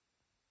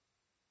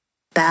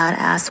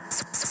Badass.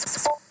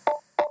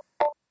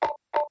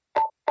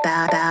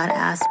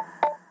 Badass.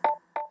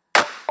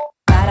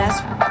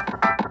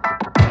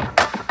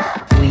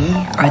 We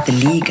are the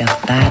League of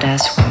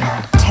Badass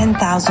Women.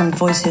 10,000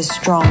 voices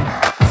strong.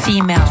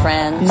 Female,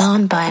 trans,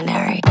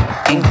 Non-binary.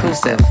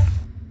 Inclusive.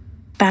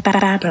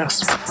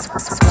 Badass.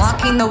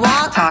 walking the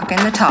walk,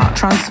 Talking the talk.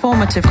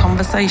 transformative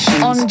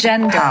conversations On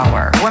gender.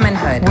 power,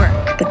 Womanhood.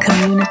 work, The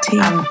community.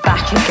 and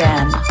back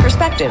again.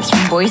 Perspectives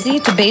from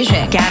Boise to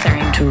Beijing.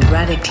 Gathering To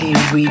radically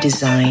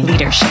redesign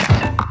leadership.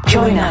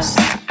 Join us.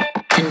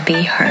 And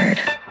be heard.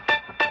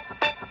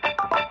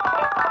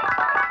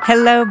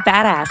 Hello,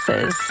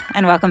 badasses,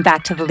 and welcome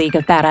back to the League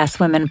of Badass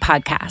Women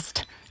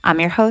podcast. I'm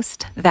your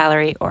host,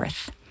 Valerie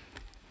Orth.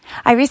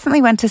 I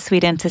recently went to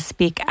Sweden to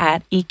speak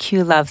at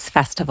EQ Loves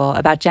Festival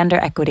about gender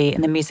equity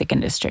in the music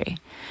industry.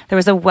 There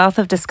was a wealth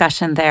of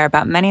discussion there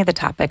about many of the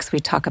topics we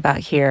talk about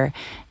here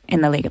in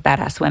the League of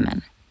Badass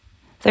Women.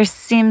 There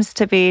seems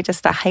to be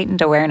just a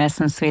heightened awareness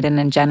in Sweden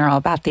in general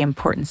about the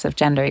importance of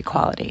gender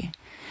equality.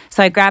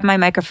 So I grabbed my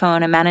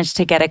microphone and managed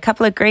to get a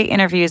couple of great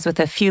interviews with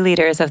a few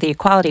leaders of the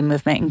equality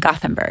movement in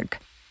Gothenburg.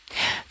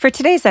 For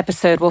today's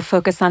episode, we'll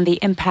focus on the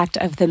impact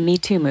of the Me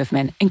Too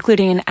movement,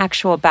 including an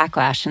actual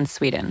backlash in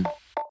Sweden.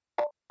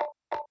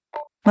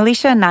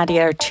 Melissa and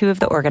Nadia are two of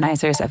the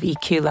organizers of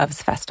EQ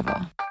Loves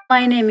Festival.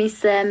 My name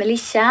is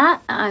Melissa.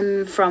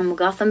 I'm from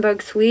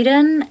Gothenburg,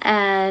 Sweden,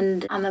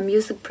 and I'm a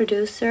music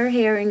producer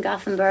here in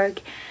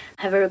Gothenburg.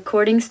 I have a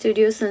recording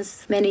studio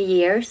since many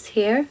years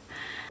here.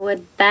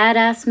 What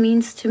badass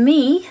means to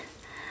me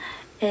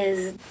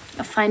is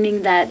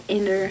finding that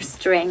inner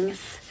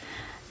strength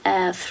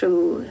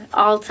through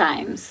all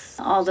times,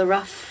 all the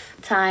rough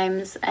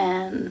times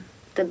and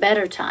the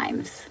better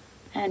times,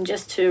 and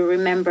just to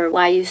remember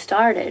why you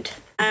started.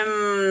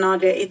 I'm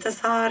Nadia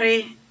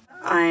Itasari.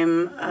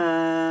 I'm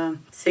a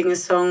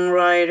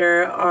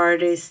singer-songwriter,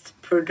 artist,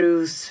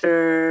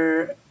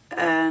 producer,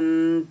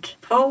 and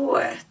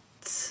poet.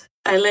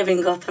 I live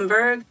in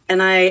Gothenburg,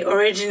 and I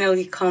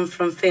originally come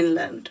from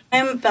Finland.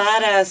 I'm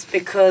badass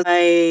because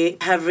I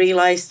have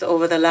realized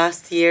over the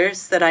last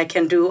years that I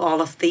can do all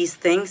of these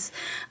things.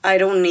 I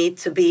don't need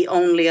to be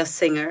only a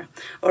singer,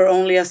 or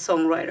only a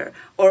songwriter,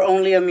 or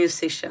only a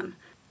musician.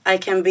 I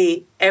can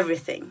be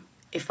everything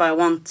if I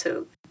want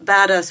to.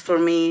 Badass for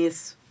me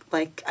is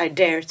like I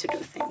dare to do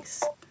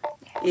things.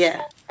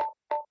 Yeah.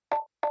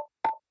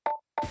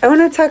 I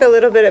want to talk a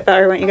little bit about,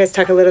 or I want you guys to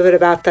talk a little bit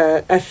about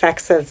the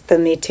effects of the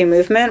Me Too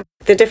movement,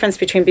 the difference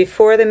between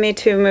before the Me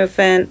Too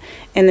movement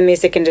in the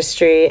music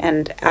industry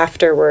and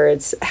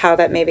afterwards, how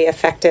that maybe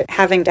affected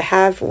having to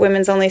have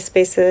women's only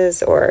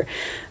spaces or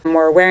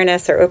more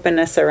awareness or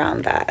openness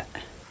around that.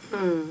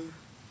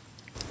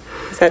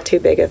 Is that too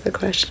big of a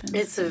question?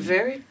 It's a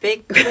very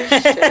big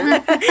question.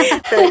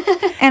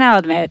 And I'll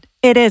admit,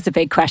 it is a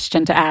big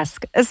question to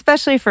ask,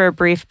 especially for a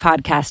brief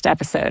podcast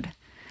episode.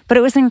 But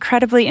it was an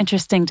incredibly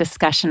interesting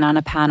discussion on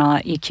a panel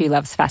at EQ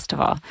Loves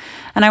Festival,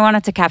 and I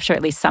wanted to capture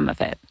at least some of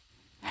it.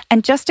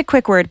 And just a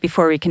quick word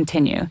before we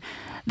continue.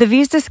 The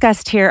views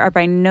discussed here are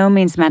by no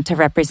means meant to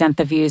represent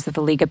the views of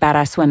the League of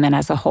Badass Women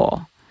as a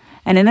whole.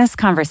 And in this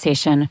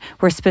conversation,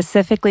 we're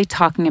specifically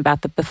talking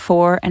about the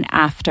before and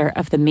after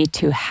of the Me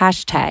Too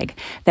hashtag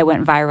that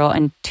went viral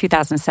in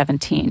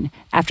 2017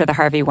 after the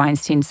Harvey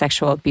Weinstein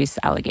sexual abuse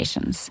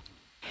allegations.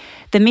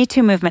 The Me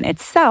Too movement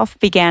itself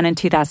began in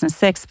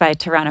 2006 by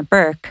Tarana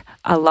Burke,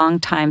 a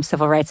longtime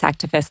civil rights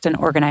activist and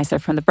organizer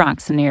from the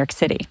Bronx in New York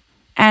City.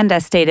 And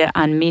as stated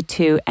on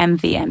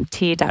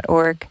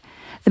MeTooMVMT.org,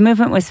 the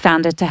movement was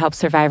founded to help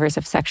survivors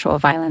of sexual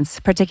violence,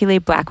 particularly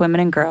Black women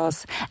and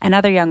girls, and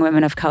other young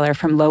women of color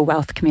from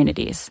low-wealth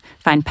communities,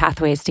 find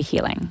pathways to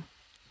healing.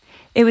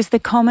 It was the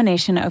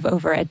culmination of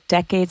over a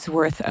decade's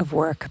worth of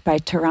work by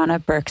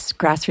Tarana Burke's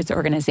grassroots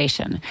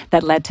organization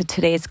that led to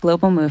today's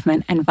global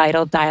movement and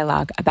vital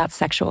dialogue about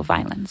sexual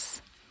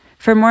violence.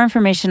 For more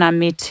information on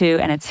Me Too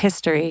and its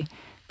history,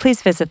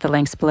 please visit the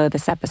links below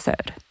this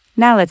episode.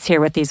 Now let's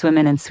hear what these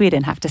women in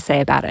Sweden have to say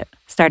about it,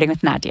 starting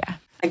with Nadia.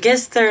 I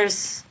guess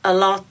there's a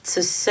lot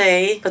to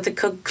say, but the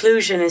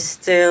conclusion is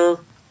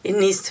still, it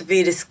needs to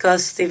be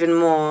discussed even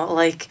more.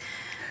 Like,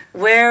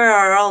 where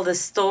are all the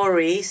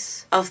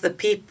stories of the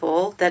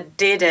people that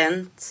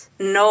didn't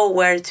know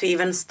where to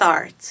even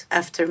start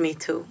after Me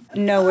Too?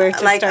 Nowhere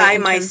to like start. I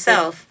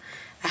myself,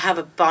 I have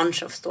a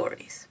bunch of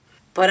stories,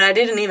 but I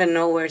didn't even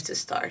know where to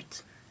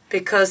start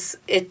because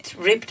it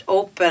ripped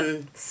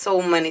open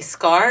so many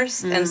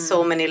scars and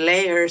so many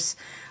layers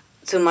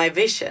to my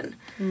vision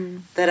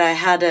that I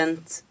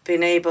hadn't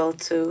been able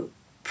to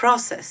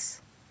process.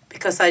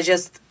 Because I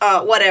just,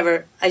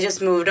 I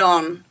just moved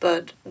on.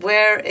 But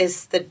where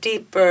is the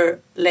deeper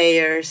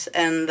layers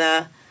and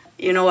the,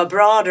 a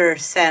broader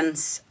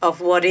sense of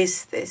what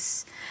is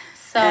this?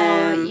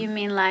 So you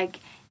mean like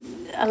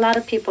a lot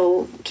of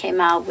people came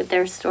out with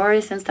their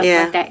stories and stuff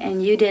like that,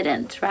 and you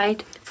didn't,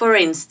 right? For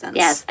instance.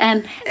 Yes,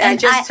 and I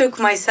just took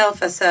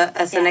myself as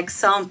an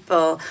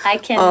example. I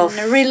can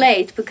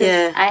relate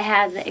because I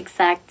had the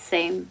exact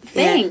same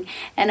thing,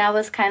 and I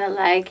was kind of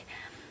like,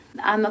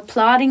 I'm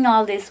applauding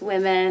all these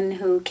women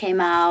who came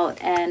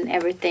out and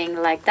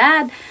everything like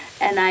that,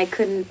 and I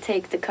couldn't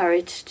take the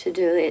courage to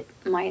do it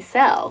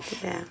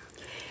myself. Yeah.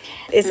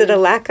 Is it a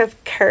lack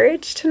of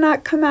courage to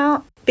not come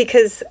out?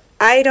 Because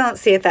I don't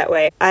see it that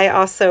way. I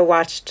also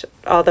watched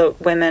all the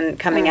women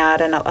coming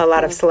out and a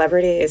lot of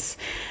celebrities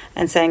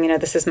and saying,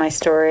 this is my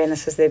story and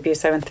this is the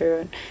abuse I went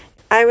through.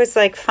 I was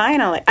like,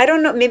 finally. I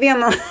don't know, maybe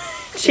I'm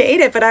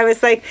jaded, but I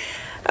was like,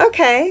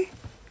 okay,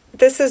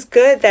 this is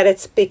good that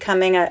it's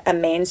becoming a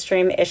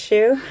mainstream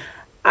issue.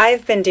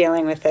 I've been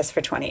dealing with this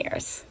for 20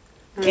 years.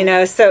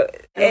 So...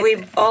 And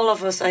we, all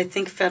of us, I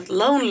think, felt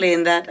lonely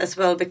in that as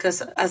well,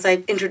 because as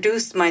I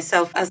introduced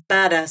myself as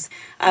badass,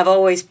 I've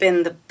always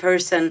been the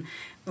person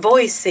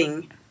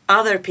voicing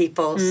other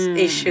people's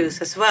issues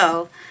as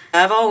well.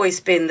 I've always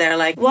been there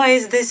like, why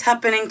is this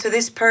happening to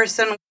this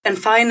person? And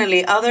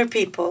finally, other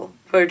people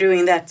were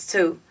doing that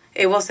too.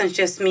 It wasn't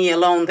just me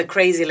alone, the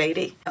crazy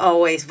lady,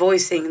 always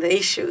voicing the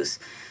issues.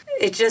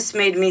 It just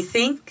made me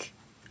think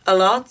a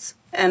lot,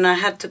 and I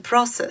had to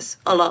process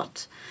a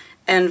lot.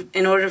 And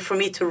in order for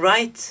me to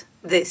write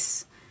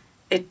this,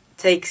 it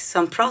takes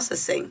some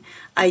processing.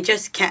 I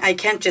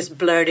can't just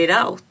blurt it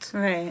out.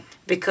 Right.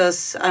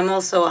 Because I'm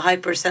also a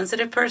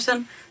hypersensitive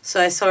person, so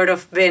I sort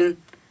of been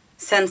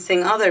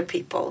sensing other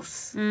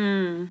people's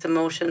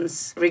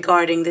emotions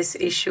regarding this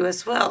issue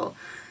as well.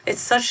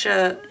 It's such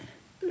a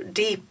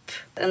deep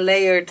and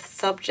layered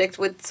subject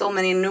with so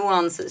many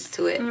nuances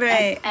to it.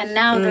 Right. And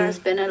now there's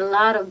been a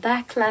lot of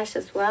backlash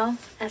as well,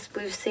 as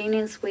we've seen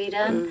in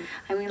Sweden.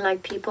 I mean,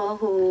 like people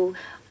who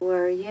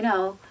were,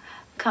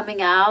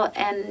 coming out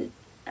and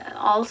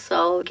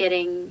also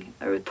getting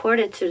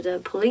reported to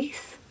the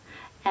police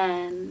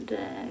and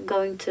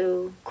going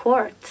to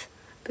court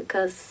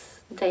because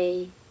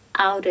they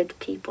outed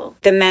people.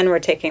 The men were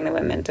taking the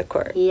women to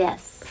court.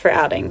 Yes. For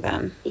outing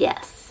them.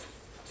 Yes.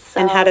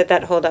 So, and how did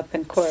that hold up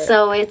in court?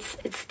 So it's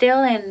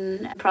still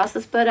in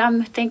process, but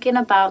I'm thinking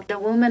about the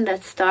woman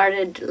that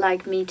started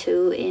like Me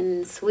Too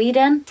in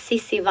Sweden,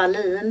 Cissi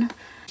Wallin.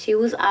 She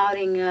was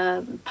outing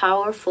a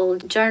powerful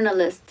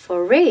journalist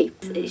for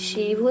rape.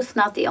 She was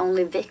not the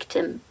only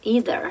victim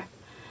either.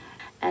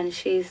 And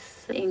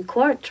she's in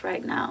court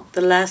right now. The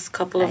last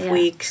couple of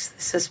weeks,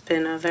 this has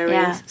been a very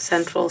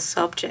central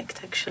subject,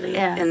 actually,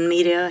 in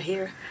media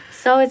here.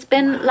 So it's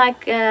been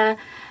like a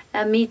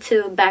Me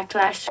Too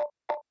backlash.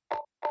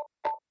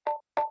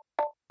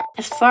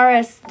 As far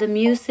as the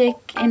music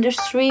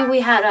industry,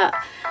 we had a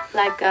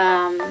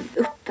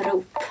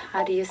upprop.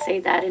 How do you say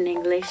that in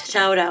English?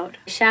 Shout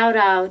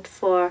out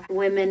for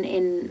women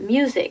in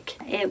music.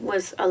 It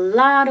was a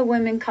lot of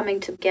women coming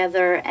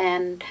together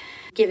and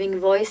giving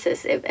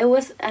voices. It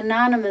was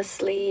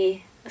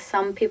anonymously.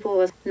 Some people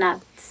was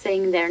not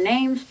saying their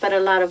names, but a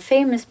lot of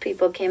famous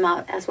people came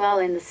out as well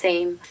in the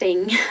same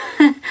thing.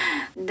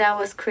 That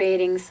was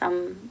creating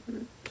some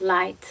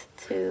light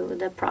to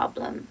the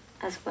problem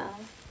as well.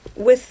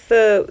 With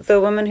the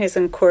woman who's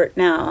in court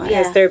now,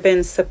 has there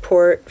been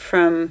support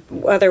from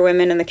other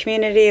women in the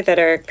community that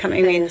are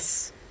coming?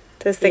 Yes.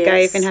 Does the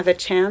guy even have a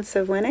chance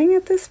of winning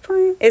at this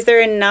point? Is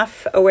there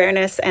enough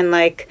awareness and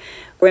like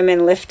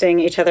women lifting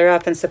each other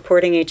up and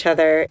supporting each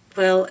other?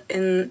 Well,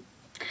 in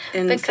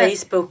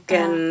Facebook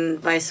and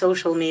by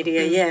social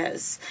media,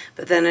 yes.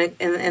 But then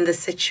in the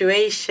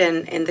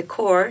situation in the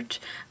court,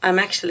 I'm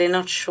actually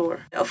not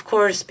sure. Of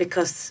course,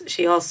 because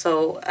she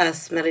also,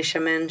 as Melissa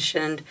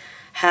mentioned,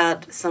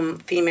 had some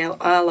female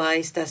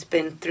allies that's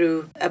been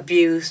through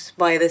abuse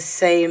by the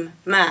same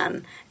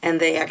man,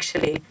 and they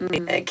actually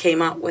came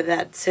up with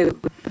that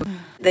too.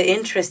 The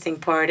interesting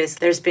part is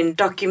there's been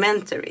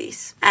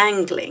documentaries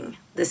angling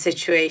the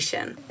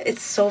situation.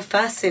 It's so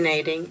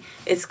fascinating.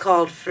 It's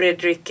called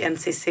Fredrik and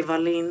Cissi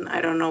Wallin.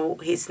 I don't know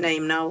his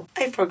name now.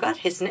 I forgot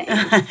his name.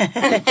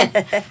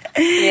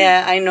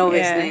 Yeah, I know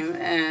his name.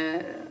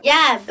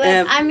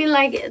 But I mean,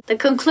 like, the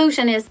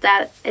conclusion is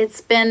that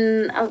it's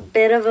been a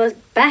bit of a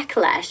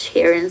backlash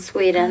here in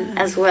Sweden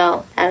as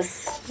well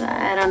as,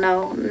 I don't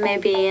know,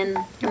 maybe in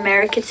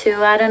America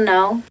too, I don't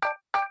know.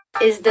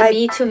 Is the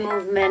Me Too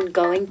movement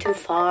going too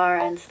far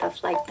and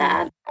stuff like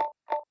that?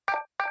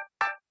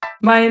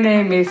 My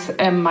name is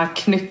Emma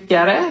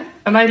Knyckare,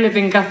 and I live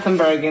in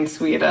Gothenburg in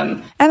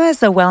Sweden. Emma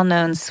is a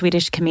well-known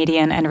Swedish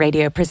comedian and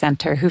radio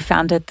presenter who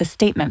founded the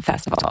Statement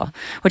Festival,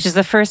 which is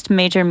the first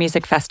major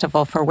music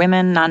festival for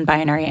women,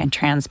 non-binary, and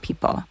trans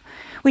people.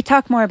 We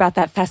talk more about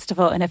that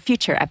festival in a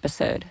future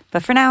episode,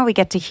 but for now we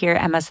get to hear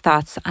Emma's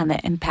thoughts on the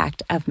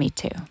impact of Me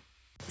Too.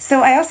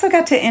 So I also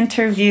got to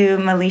interview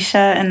Melissa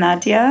and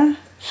Nadia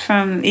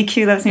from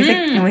EQ Loves Music,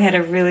 and we had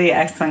a really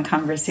excellent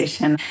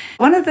conversation.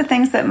 One of the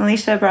things that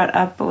Melissa brought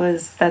up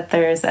was that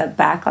there's a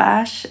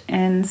backlash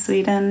in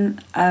Sweden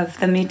of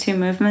the Me Too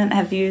movement.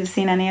 Have you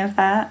seen any of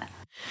that?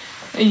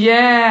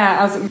 Yeah,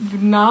 as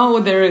now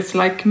there is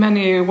like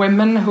many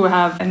women who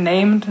have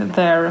named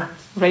their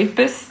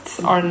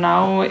rapists or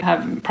now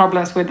have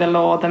problems with the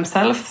law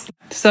themselves.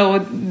 So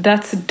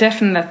that's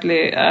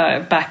definitely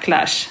a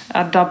backlash,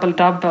 a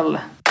double.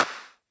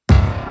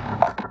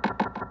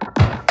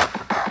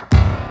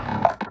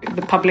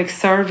 the public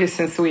service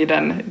in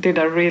Sweden did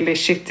a really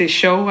shitty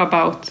show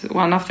about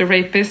one of the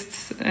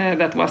rapists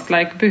that was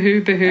like,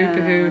 boo-hoo, boo-hoo,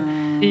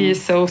 boo-hoo, he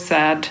is so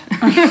sad.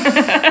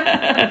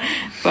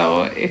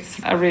 So it's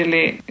a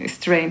really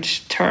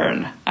strange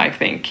turn, I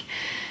think.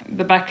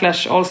 The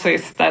backlash also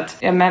is that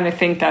many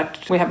think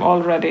that we have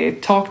already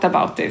talked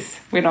about this.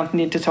 We don't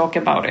need to talk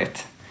about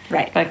it.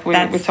 Right. Like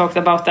we talked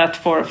about that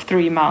for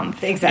 3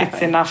 months. Exactly.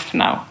 It's enough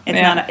now.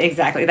 It's not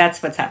exactly.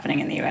 That's what's happening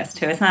in the U.S.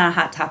 too. It's not a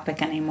hot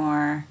topic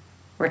anymore.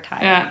 We're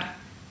tired. Yeah.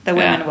 The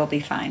women will be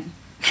fine.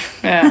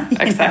 Yeah,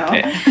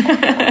 exactly.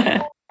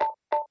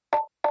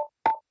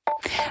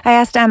 I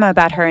asked Emma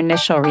about her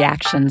initial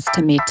reactions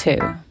to Me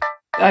Too.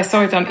 I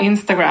saw it on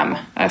Instagram,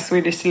 a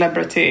Swedish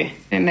celebrity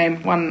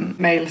named one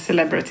male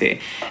celebrity.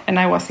 And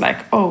I was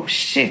like, oh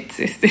shit,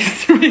 is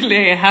this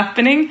really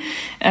happening?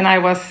 And I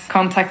was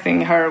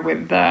contacting her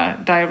with a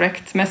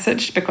direct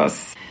message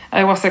because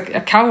I was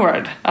a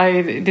coward.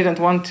 I didn't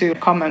want to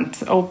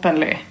comment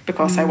openly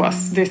because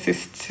this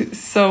is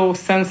so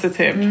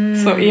sensitive.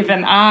 So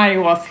even I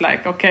was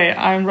like, okay,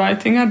 I'm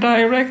writing a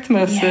direct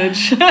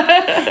message.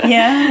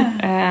 Yeah.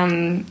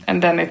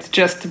 And then it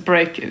just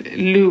break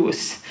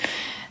loose.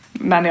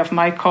 Many of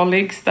my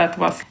colleagues that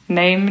was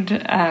named,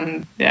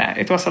 and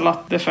it was a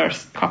lot the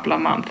first couple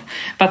of months.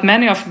 But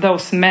many of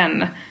those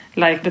men,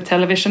 like the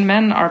television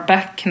men, are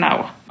back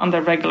now on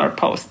the regular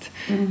post.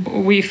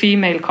 We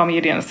female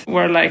comedians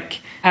were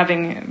like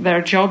having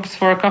their jobs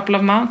for a couple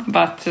of months,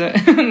 but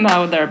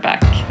now they're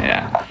back.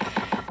 Yeah.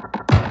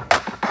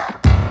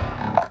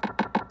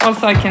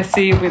 Also, I can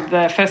see with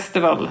the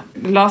festival.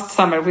 Last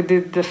summer, we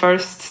did the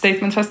first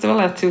Statement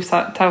Festival at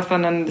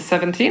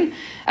 2017.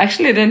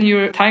 Actually, the New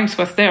York Times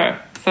was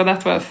there, so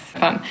that was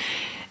fun.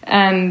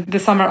 And the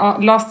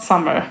last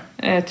summer,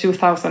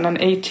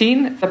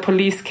 2018, the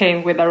police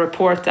came with a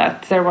report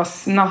that there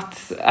was not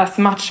as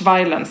much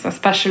violence,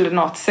 especially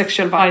not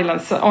sexual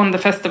violence, on the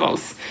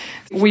festivals.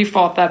 We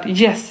thought that,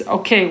 yes,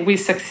 okay, we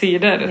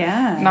succeeded.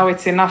 Yeah. Now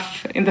it's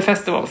enough in the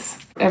festivals.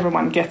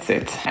 Everyone gets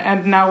it.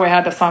 And now we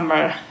had a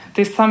summer.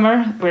 This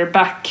summer, we're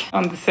back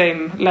on the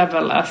same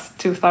level as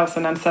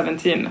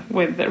 2017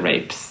 with the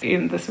rapes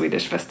in the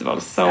Swedish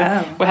festivals. So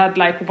we had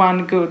like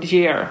 1 good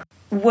year.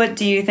 What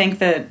do you think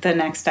the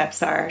next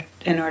steps are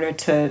in order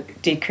to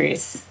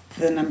decrease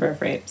the number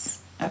of rapes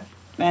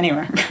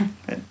anywhere?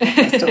 The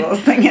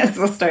festivals thing is,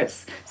 we'll start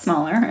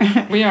smaller.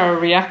 We are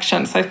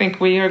reactions. I think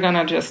we are going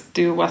to just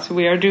do what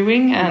we are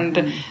doing.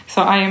 And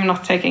so I am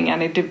not taking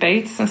any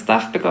debates and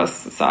stuff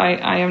because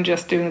I am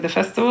just doing the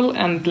festival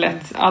and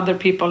let other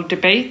people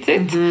debate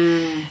it.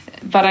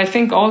 But I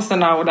think also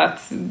now that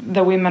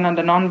the women and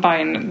the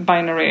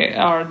non-binary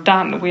are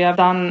done, we have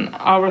done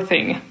our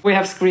thing. We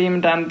have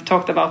screamed and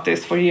talked about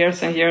this for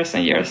years and years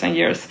and years and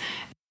years.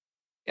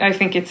 I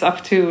think it's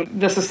up to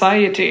the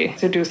society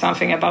to do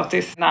something about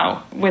this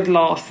now with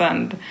laws,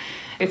 and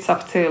it's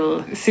up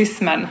to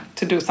cis men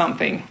to do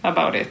something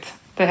about it.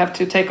 They have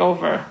to take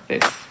over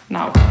this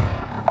now.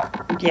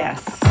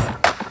 Yes.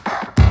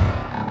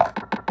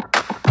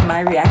 My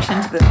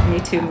reaction to the Me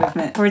Too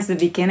movement towards the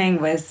beginning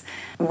was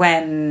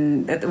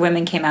when the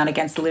women came out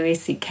against Louis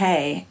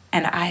C.K.,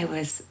 and I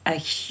was a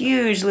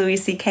huge Louis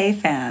C.K.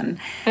 fan.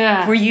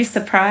 Yeah. Were you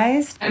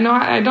surprised? No,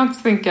 I don't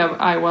think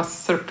I was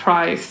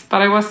surprised,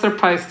 but I was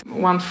surprised.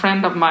 One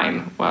friend of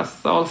mine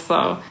was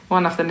also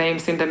one of the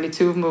names in the Me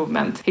Too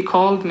movement. He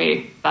called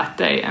me that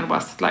day and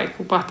was like,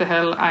 what the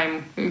hell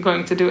I'm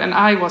going to do? And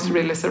I was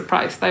really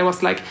surprised. I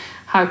was like,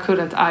 how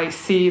couldn't I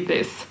see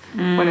this?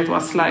 When it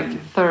was like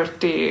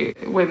 30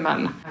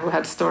 women who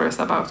had stories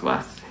about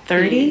what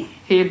 30?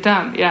 he had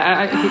done.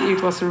 Yeah,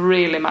 it was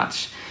really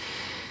much.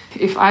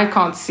 If I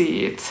can't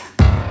see it,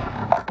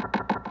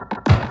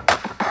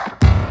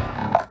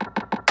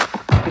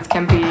 it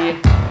can be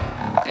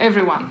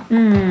everyone,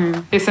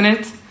 isn't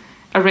it?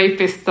 A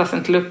rapist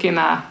doesn't look in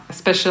a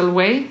special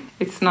way.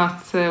 It's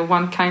not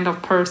one kind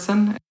of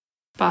person,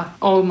 but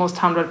almost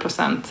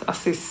 100% a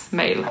cis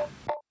male.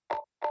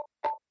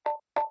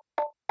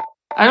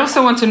 I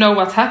also want to know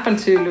what happened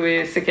to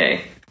Louis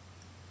C.K.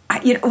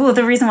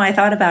 The reason why I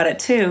thought about it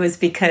too is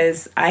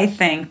because I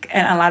think,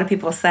 and a lot of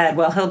people said,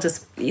 well,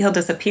 he'll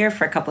disappear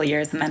for a couple of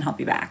years and then he'll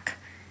be back.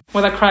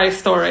 With a cry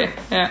story,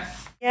 yeah.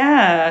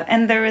 Yeah,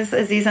 and there was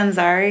Aziz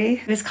Ansari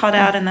who was called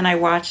out, and then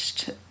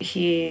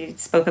he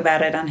spoke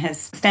about it on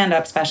his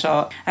stand-up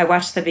special. I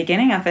watched the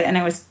beginning of it, and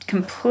it was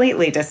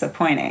completely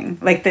disappointing.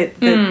 Like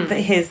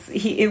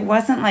it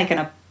wasn't like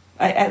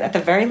at the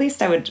very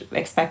least, I would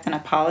expect an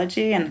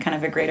apology and kind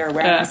of a greater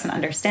awareness and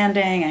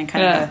understanding and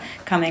kind of a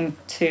coming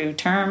to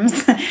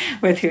terms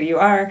with who you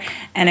are.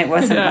 And it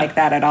wasn't like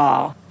that at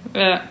all.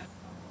 Yeah.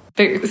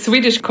 The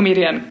Swedish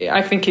comedian,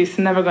 I think he's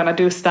never going to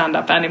do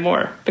stand-up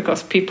anymore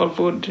because people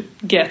would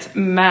get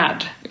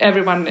mad.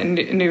 Everyone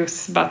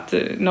knows, but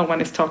no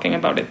one is talking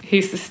about it.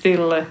 He's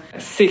still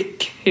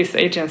sick, his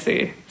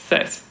agency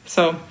says.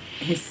 So...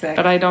 He's sick.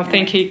 But I don't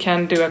think he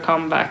can do a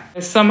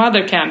comeback. Some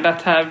other can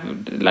that have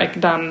like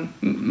done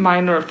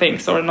minor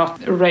things or not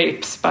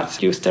rapes,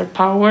 but used their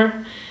power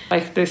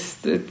like this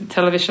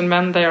television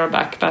men they are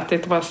back, but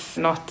it was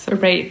not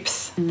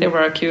rapes they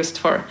were accused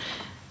for.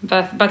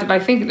 But I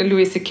think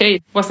Louis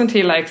C.K. wasn't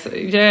he like,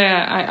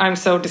 I'm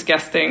so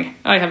disgusting.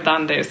 I have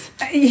done this.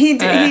 He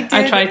did.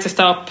 I tried to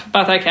stop,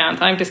 but I can't.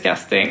 I'm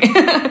disgusting.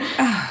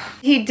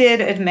 He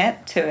did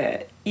admit to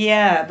it.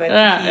 Yeah, but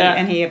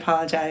and he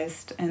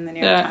apologized in the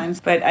New York Times.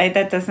 But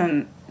that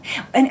doesn't.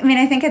 I mean,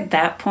 I think at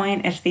that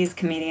point, if these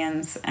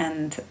comedians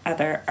and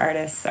other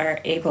artists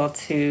are able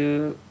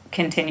to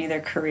continue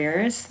their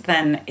careers,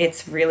 then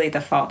it's really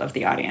the fault of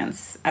the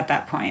audience at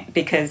that point.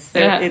 Because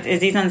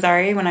Aziz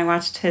Ansari, when I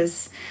watched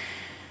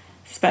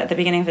at the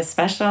beginning of his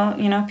special,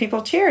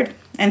 people cheered.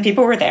 And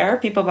people were there.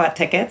 People bought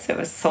tickets. It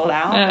was sold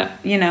out.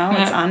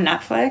 It's on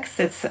Netflix.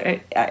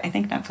 I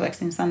think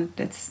Netflix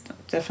it's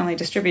definitely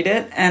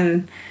distributed.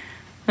 And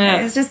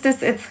it's just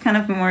it's kind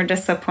of more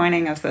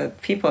disappointing of the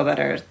people that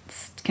are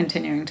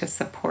continuing to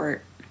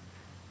support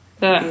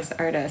these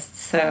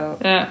artists. So,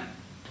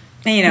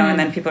 and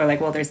then people are like,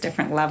 well, there's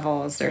different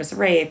levels. There's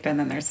rape, and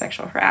then there's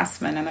sexual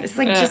harassment. And it's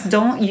like, just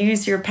don't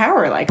use your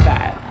power like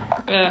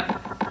that. Yeah.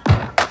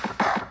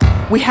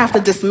 We have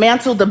to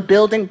dismantle the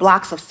building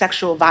blocks of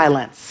sexual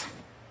violence.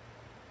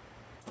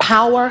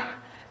 Power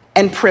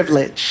and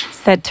privilege.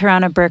 Said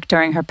Tarana Burke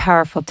during her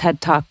powerful TED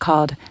Talk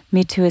called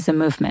Me Too is a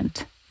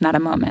Movement, Not a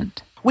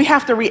Moment. We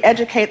have to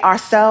re-educate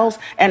ourselves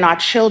and our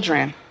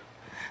children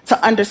to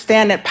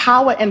understand that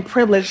power and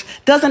privilege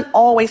doesn't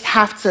always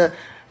have to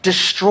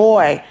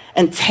destroy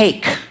and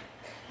take.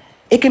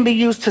 It can be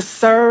used to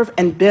serve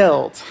and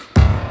build.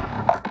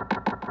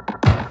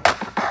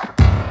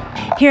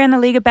 Here in the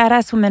League of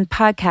Badass Women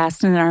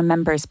podcast and in our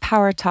members'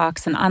 power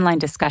talks and online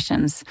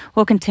discussions,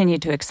 we'll continue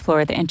to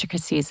explore the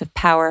intricacies of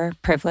power,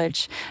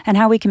 privilege, and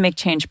how we can make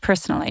change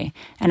personally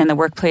and in the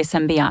workplace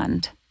and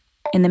beyond.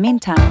 In the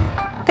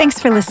meantime, thanks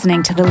for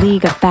listening to the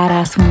League of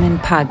Badass Women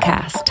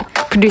podcast.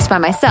 Produced by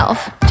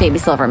myself, Jamie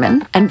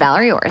Silverman, and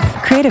Valerie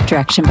Orth. Creative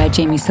direction by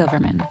Jamie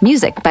Silverman.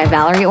 Music by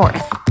Valerie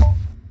Orth.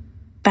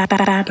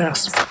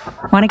 Badass.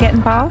 Want to get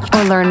involved?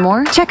 Or learn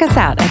more? Check us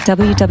out at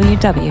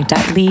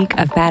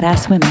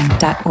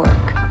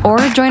www.leagueofbadasswomen.org. Or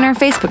join our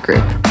Facebook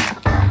group.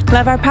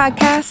 Love our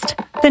podcast?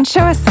 Then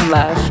show us some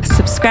love.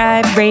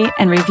 Subscribe, rate,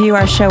 and review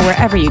our show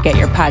wherever you get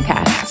your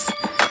podcasts.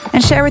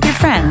 And share with your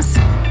friends.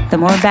 The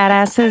more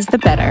badasses, the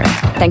better.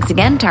 Thanks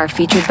again to our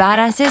featured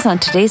badasses on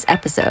today's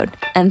episode.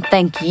 And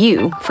thank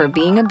you for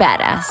being a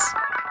badass.